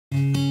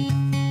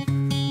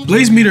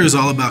BlazeMeter is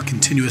all about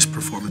continuous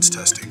performance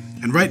testing.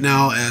 And right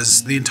now,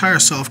 as the entire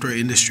software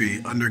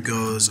industry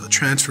undergoes a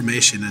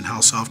transformation in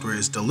how software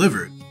is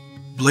delivered,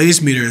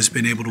 BlazeMeter has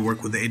been able to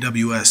work with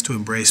AWS to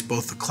embrace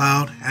both the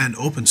cloud and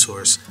open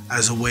source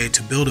as a way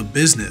to build a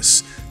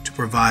business to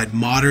provide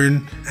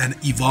modern and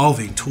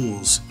evolving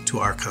tools to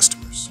our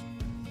customers.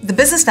 The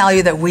business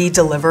value that we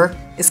deliver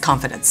is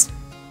confidence.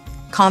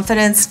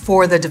 Confidence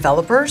for the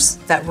developers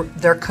that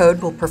their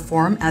code will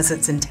perform as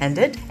it's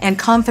intended, and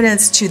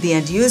confidence to the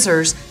end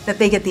users that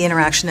they get the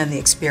interaction and the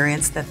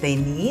experience that they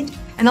need,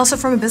 and also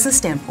from a business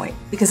standpoint,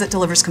 because it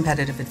delivers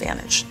competitive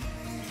advantage.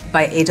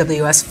 By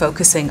AWS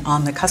focusing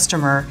on the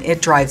customer,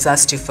 it drives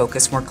us to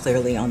focus more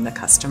clearly on the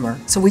customer,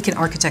 so we can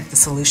architect the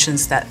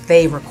solutions that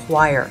they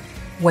require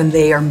when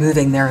they are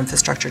moving their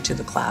infrastructure to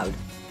the cloud.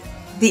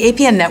 The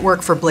APN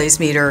network for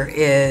BlazeMeter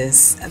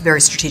is very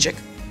strategic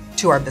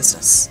to our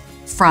business.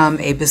 From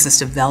a business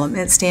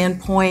development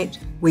standpoint,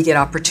 we get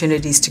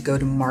opportunities to go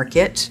to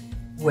market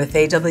with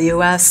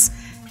AWS,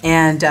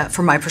 and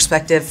from my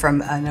perspective,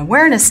 from an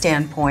awareness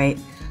standpoint,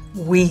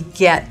 we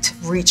get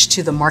reach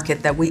to the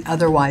market that we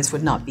otherwise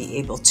would not be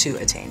able to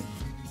attain.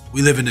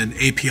 We live in an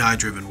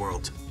API-driven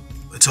world.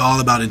 It's all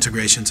about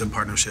integrations and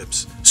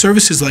partnerships.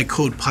 Services like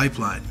Code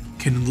Pipeline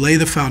can lay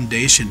the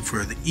foundation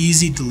for the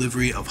easy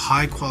delivery of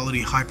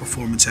high-quality,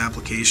 high-performance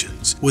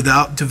applications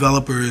without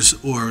developers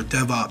or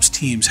DevOps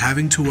teams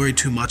having to worry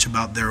too much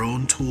about their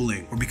own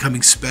tooling or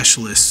becoming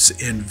specialists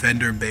in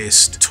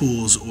vendor-based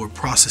tools or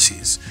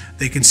processes.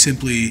 They can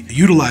simply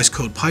utilize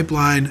Code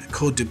Pipeline,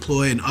 Code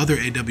Deploy, and other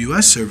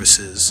AWS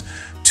services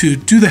to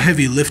do the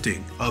heavy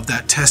lifting of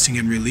that testing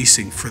and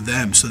releasing for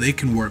them, so they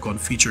can work on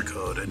feature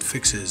code and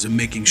fixes and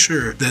making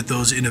sure that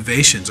those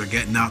innovations are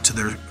getting out to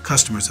their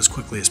customers as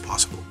quickly as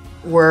possible.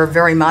 We're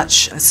very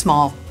much a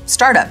small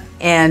startup,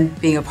 and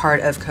being a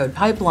part of Code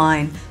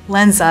Pipeline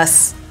lends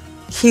us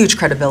huge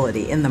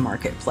credibility in the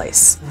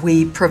marketplace.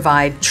 We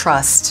provide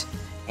trust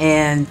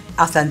and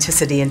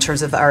authenticity in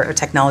terms of our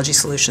technology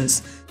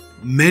solutions.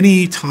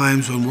 Many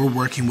times when we're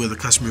working with a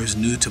customer who's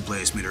new to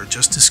BlazeMeter,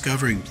 just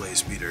discovering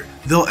BlazeMeter,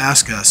 they'll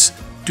ask us,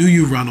 do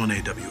you run on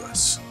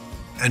AWS?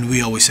 And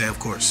we always say, of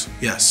course,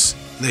 yes.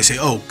 And they say,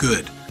 oh,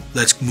 good,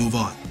 let's move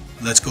on,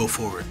 let's go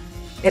forward.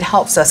 It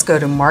helps us go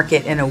to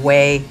market in a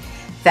way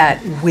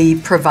that we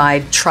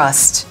provide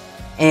trust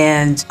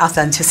and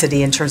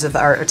authenticity in terms of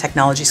our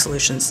technology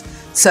solutions.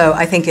 So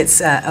I think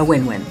it's a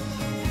win-win.